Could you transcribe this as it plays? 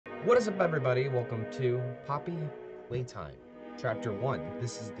What is up, everybody? Welcome to Poppy Playtime, Chapter 1.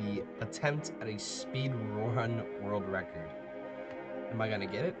 This is the attempt at a speed run world record. Am I gonna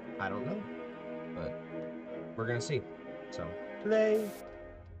get it? I don't know, but we're gonna see. So, play.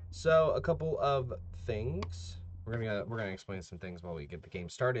 So, a couple of things. We're gonna explain some things while we get the game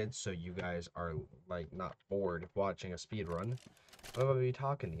started, so you guys are like not bored watching a speed run. I'm gonna be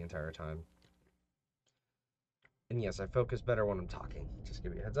talking the entire time. And yes, I focus better when I'm talking. Just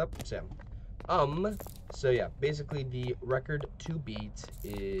give you a heads up. So yeah, basically the record to beat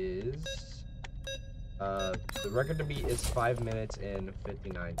is the record to beat is 5 minutes and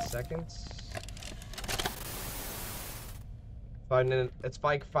 59 seconds. It's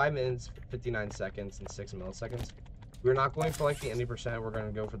like 5 minutes 59 seconds and 6 milliseconds. We're not going for like the 90%, we're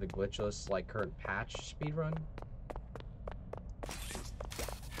gonna go for the glitchless like current patch speedrun.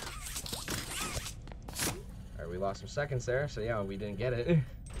 We lost some seconds there, so yeah, we didn't get it.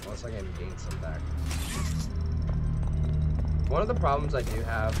 Unless I can gain some back. One of the problems I do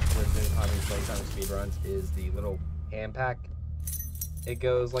have with doing Poppy Playtime speedruns is the little hand pack. It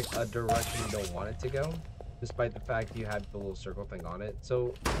goes like a direction you don't want it to go, despite the fact you have the little circle thing on it.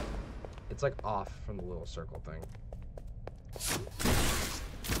 So it's like off from the little circle thing.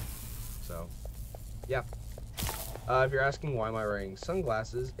 So yeah. If you're asking why am I wearing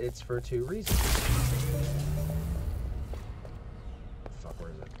sunglasses, it's for 2 reasons. Where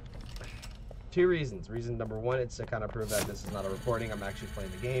is it? 2 reasons. Reason number 1, it's to kind of prove that this is not a recording. I'm actually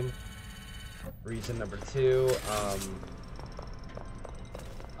playing the game. Reason number 2,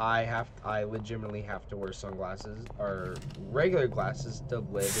 I legitimately have to wear sunglasses or regular glasses to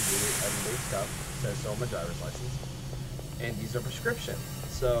live and do everyday stuff. It says so on my driver's license. And these are prescription.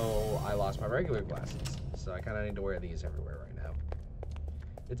 So I lost my regular glasses. So I kind of need to wear these everywhere right now.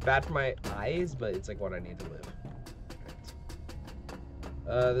 It's bad for my eyes, but it's like what I need to live.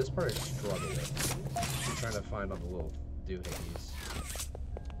 This part I struggle with. I'm trying to find all the little doohickeys.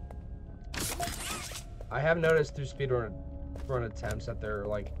 I have noticed through speedrun attempts that they're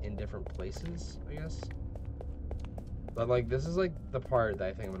like in different places, I guess. But like this is like the part that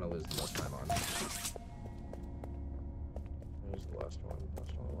I think I'm gonna lose the most time on. Where's the last one?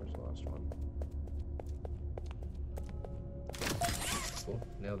 Where's the last one? Cool,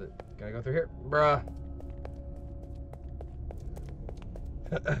 nailed it. Gotta go through here, bruh.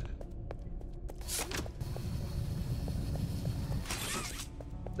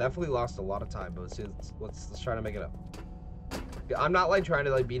 Definitely lost a lot of time, but let's try to make it up. I'm not like trying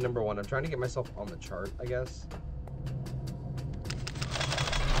to like be number 1. I'm trying to get myself on the chart, I guess.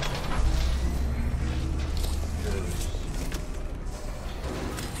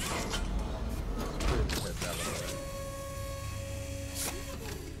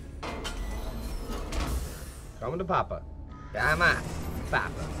 Coming to Papa. Come on.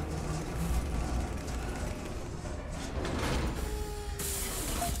 Papa.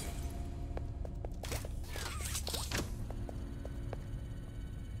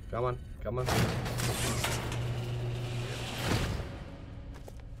 Come on, come on. Back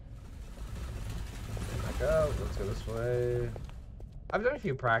up, let's go this way. I've done a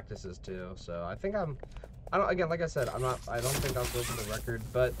few practices too, so I think again, like I said, I don't think I'll go for the record,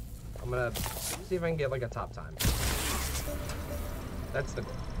 but I'm gonna see if I can get like a top time. That's the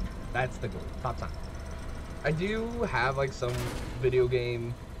goal. That's the goal. Top time. I do have like some video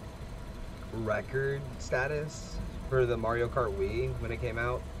game record status for the Mario Kart Wii when it came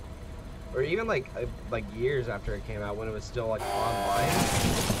out, or even like years after it came out when it was still like online.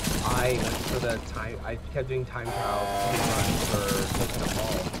 I went for the time. I kept doing time trials and runs for taking a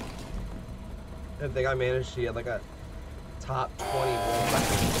ball. I think I managed to get like a top 20 world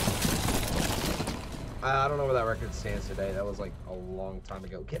record. I don't know where that record stands today. That was like a long time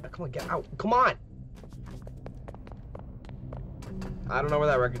ago. Come on, get out. Come on. I don't know where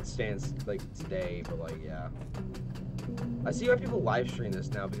that record stands like today, but like, yeah. I see why people live stream this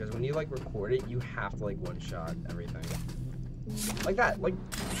now, because when you like record it, you have to like one-shot everything. Like that, like,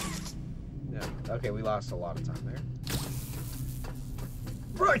 yeah. Okay, we lost a lot of time there.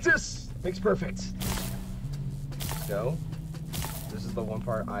 Practice makes perfect. Let's go. This is the one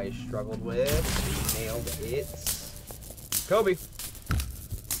part I struggled with. We nailed it. Kobe.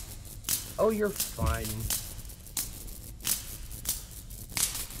 Oh, you're fine.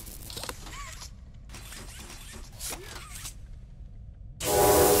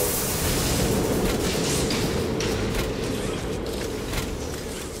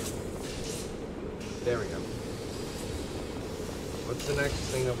 There we go. What's the next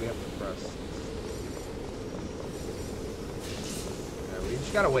thing that we have to press? We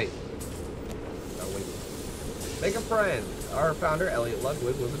just gotta wait. Make a friend. Our founder, Elliot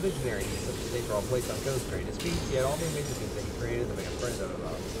Ludwig, was a visionary. He set the stage for all Playtime Go's greatest feats. He had all the amazing things that he created to make us friends out of it.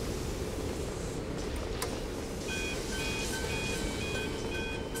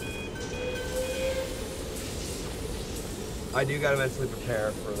 I do gotta mentally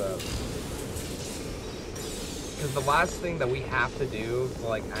prepare for the... Because the last thing that we have to do to,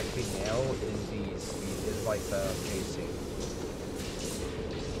 like, actually nail is the speed, is, like, the pacing.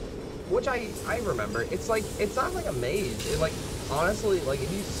 Which I remember. It's, like, it's not, like, a maze. It, like, honestly, like, if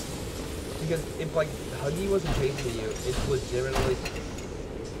you... Because if, like, Huggy wasn't chasing you, it's legitimately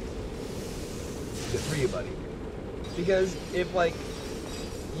good for you, buddy. Because if, like,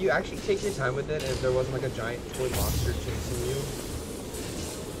 you actually take your time with it, and if there wasn't like a giant toy monster chasing you,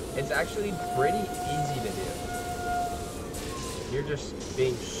 it's actually pretty easy to do. You're just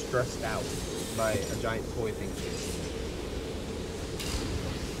being stressed out by a giant toy thing chasing you.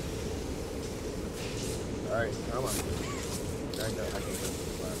 Alright, come on. I can go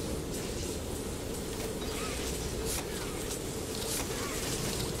this last one.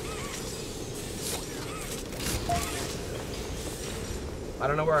 I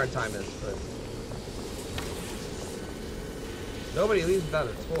don't know where our time is, but nobody leaves without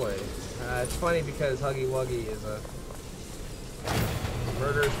a toy. It's funny because Huggy Wuggy is a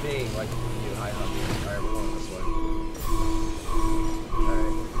murderous being like you. Hi, Huggy. Alright, we're going this way.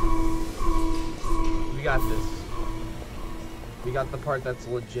 Alright. We got this. We got the part that's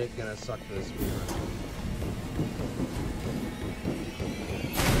legit gonna suck for this speedrun.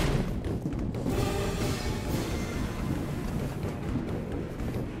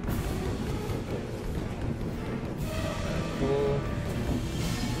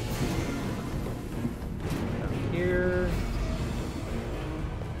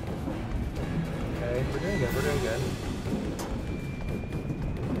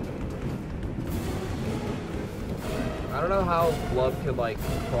 I don't know how Love could like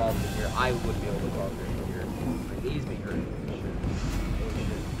crawl through here. I would be able to crawl through here. My knees be hurting.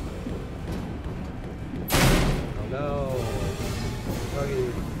 Oh no.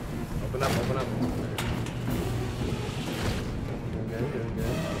 Okay. Open up, open up. Doing good, doing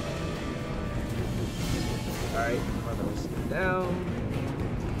good. Alright, I'm gonna sit down.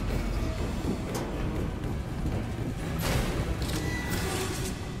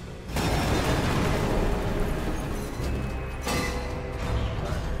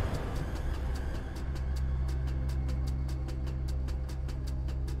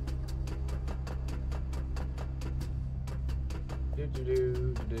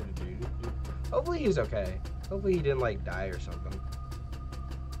 Hopefully he's okay. Hopefully he didn't like die or something.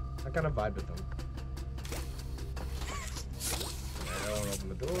 I kind of vibe with him. Alright, I don't open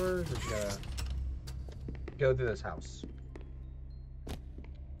the doors. We just gotta go through this house.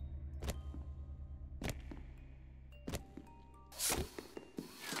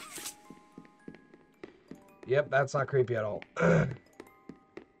 Yep, that's not creepy at all.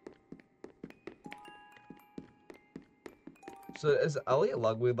 So is Elliot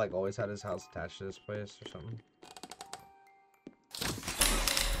Ludwig like always had his house attached to this place or something?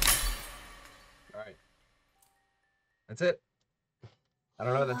 Alright. That's it. I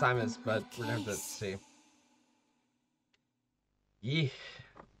don't know what the time is, but we're gonna have to see. Yee.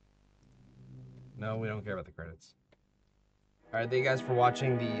 No, we don't care about the credits. Alright, thank you guys for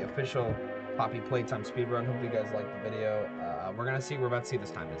watching the official Poppy Playtime speedrun. Hope you guys liked the video. We're about to see what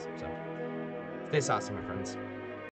this time is. So stay saucy, my friends.